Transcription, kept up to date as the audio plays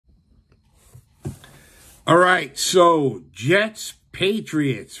All right, so Jets,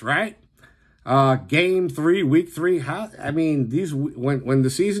 Patriots, right? Game 3, week 3. When the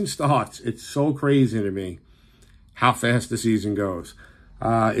season starts, it's so crazy to me how fast the season goes.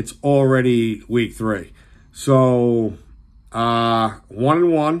 It's already week 3. So,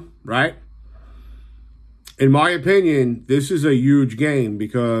 1-1, right? In my opinion, this is a huge game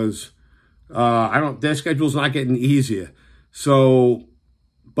because their schedule's not getting easier. So,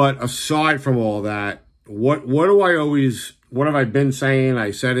 but aside from all that, what have I been saying?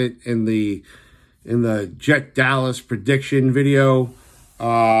 I said it in the Jet Dallas prediction video.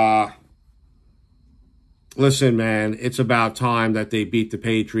 Listen, man, it's about time that they beat the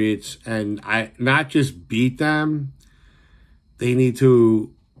Patriots, and not just beat them. They need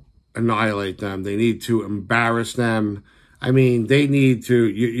to annihilate them. They need to embarrass them. I mean, they need to.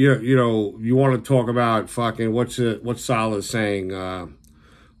 You want to talk about fucking what's Saleh saying?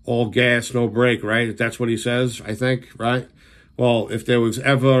 All gas, no brake, right? That's what he says, I think, right? Well, if there was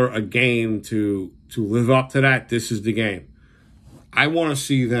ever a game to live up to that, this is the game. I want to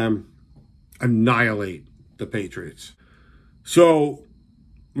see them annihilate the Patriots. So,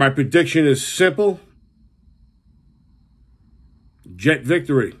 my prediction is simple. Jet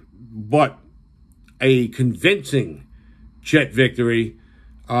victory, but a convincing Jet victory.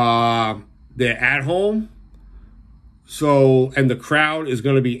 They're at home. So, and the crowd is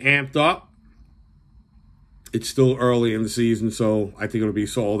going to be amped up. It's still early in the season, so I think it'll be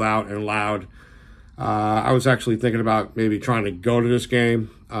sold out and loud. I was actually thinking about maybe trying to go to this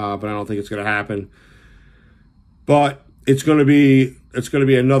game, but I don't think it's going to happen. But it's going to be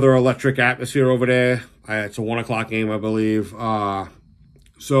another electric atmosphere over there. It's a 1 o'clock game, I believe.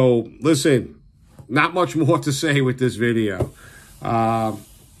 So, listen, not much more to say with this video. A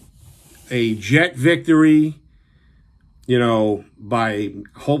Jet victory, by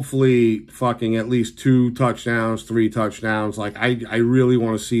hopefully fucking at least 2 touchdowns, 3 touchdowns. Like, I really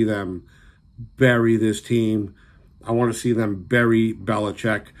want to see them bury this team. I want to see them bury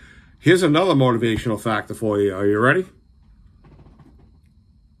Belichick. Here's another motivational factor for you. Are you ready?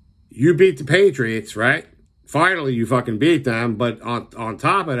 You beat the Patriots, right? Finally, you fucking beat them. But on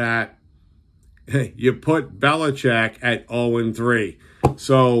top of that, you put Belichick at 0-3.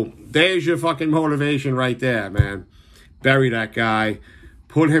 So there's your fucking motivation right there, man. Bury that guy.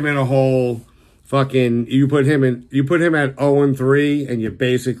 Put him in a hole. Fucking, you put him at 0-3, and you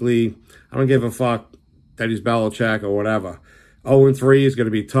basically, I don't give a fuck that he's Belichick or whatever. 0-3 is going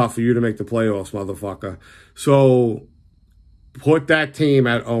to be tough for you to make the playoffs, motherfucker. So put that team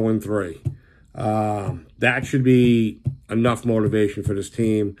at 0-3. That should be enough motivation for this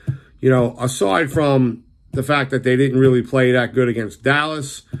team. Aside from the fact that they didn't really play that good against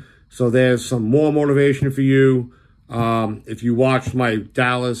Dallas, so there's some more motivation for you. If you watched my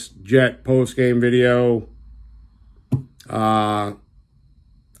Dallas Jet post-game video, I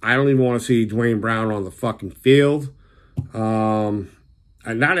don't even want to see Dwayne Brown on the fucking field. And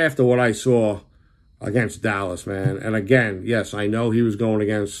not after what I saw against Dallas, man. And again, yes, I know he was going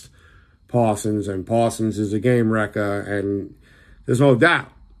against Parsons, and Parsons is a game wrecker, and there's no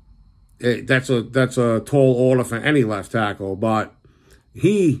doubt. That's a tall order for any left tackle, but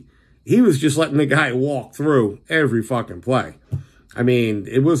he was just letting the guy walk through every fucking play. I mean,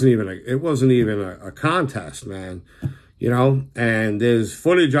 it wasn't even a contest, man. And there's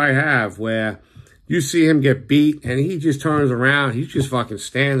footage I have where you see him get beat and he just turns around. He's just fucking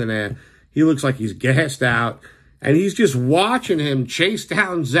standing there. He looks like he's gassed out, and he's just watching him chase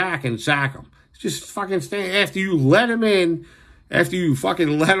down Zach and sack him. He's just fucking standing after you let him in, after you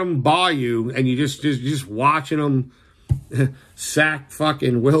fucking let him bar you, and you just watching him sack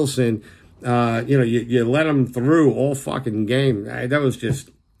fucking Wilson. You let him through all fucking game. That was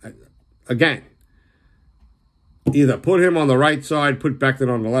just, again, either put him on the right side, put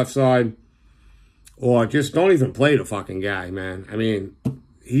Becton on the left side, or just don't even play the fucking guy, man. I mean,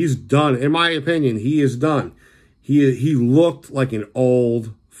 he's done. In my opinion, he is done. He looked like an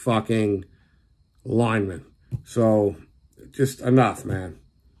old fucking lineman. So, just enough, man.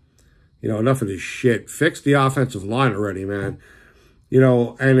 Enough of this shit. Fix the offensive line already, man.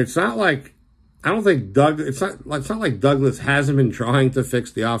 And it's not like, it's not like Douglas hasn't been trying to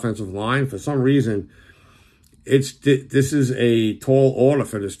fix the offensive line. For some reason, this is a tall order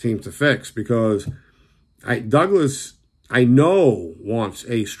for this team to fix, because Douglas, I know, wants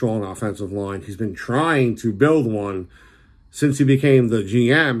a strong offensive line. He's been trying to build one since he became the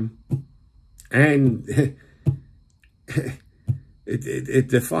GM, and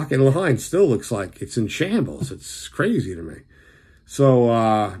the fucking line still looks like it's in shambles. It's crazy to me.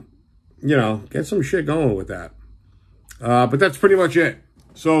 So, get some shit going with that. But that's pretty much it.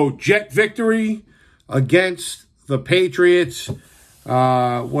 So, Jet victory. against the Patriots.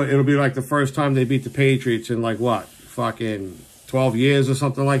 It'll be like the first time they beat the Patriots in like what? Fucking 12 years or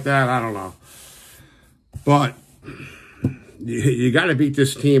something like that. I don't know. But you got to beat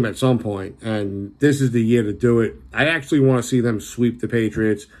this team at some point, and this is the year to do it. I actually want to see them sweep the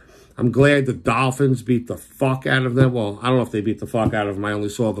Patriots. I'm glad the Dolphins beat the fuck out of them. Well, I don't know if they beat the fuck out of them. I only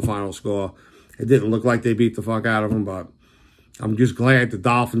saw the final score. It didn't look like they beat the fuck out of them, but I'm just glad the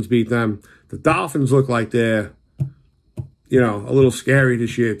Dolphins beat them. The Dolphins look like they're, a little scary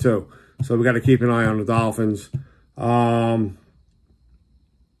this year too. So we got to keep an eye on the Dolphins.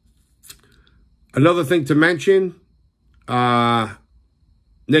 Another thing to mention,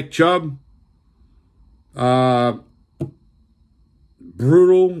 Nick Chubb,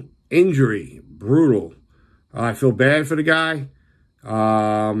 brutal injury, brutal. I feel bad for the guy.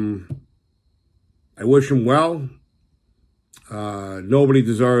 I wish him well. Nobody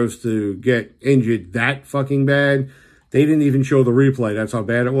deserves to get injured that fucking bad. They didn't even show the replay. That's how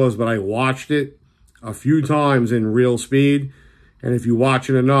bad it was. But I watched it a few times in real speed. And if you watch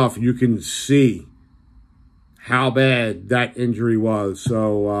it enough, you can see how bad that injury was.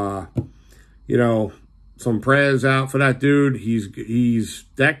 So, some prayers out for that dude.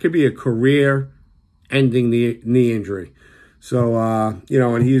 That could be a career-ending knee injury. So,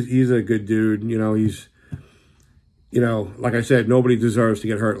 and he's a good dude. Like I said, nobody deserves to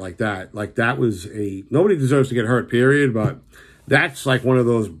get hurt like that. Like nobody deserves to get hurt, period. But that's like one of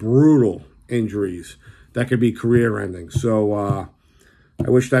those brutal injuries that could be career-ending. So, I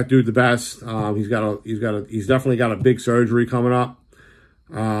wish that dude the best. He's definitely got a big surgery coming up.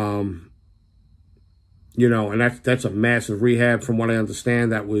 And that's a massive rehab from what I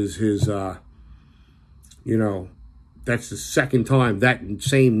understand. That was his, that's the second time that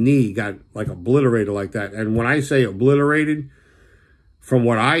same knee got like obliterated like that. And when I say obliterated, from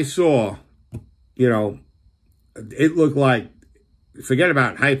what I saw, it looked like, forget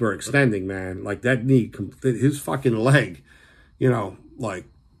about hyperextending, man. Like that knee, his fucking leg, like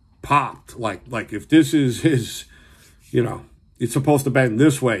popped. Like if this is his, it's supposed to bend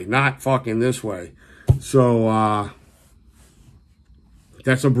this way, not fucking this way. So,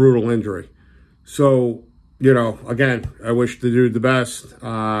 that's a brutal injury. So, again, I wish the dude the best.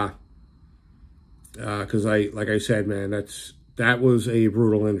 Because like I said, man, that was a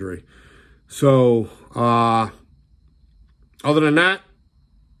brutal injury. So, other than that,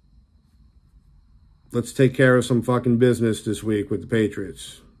 let's take care of some fucking business this week with the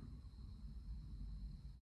Patriots.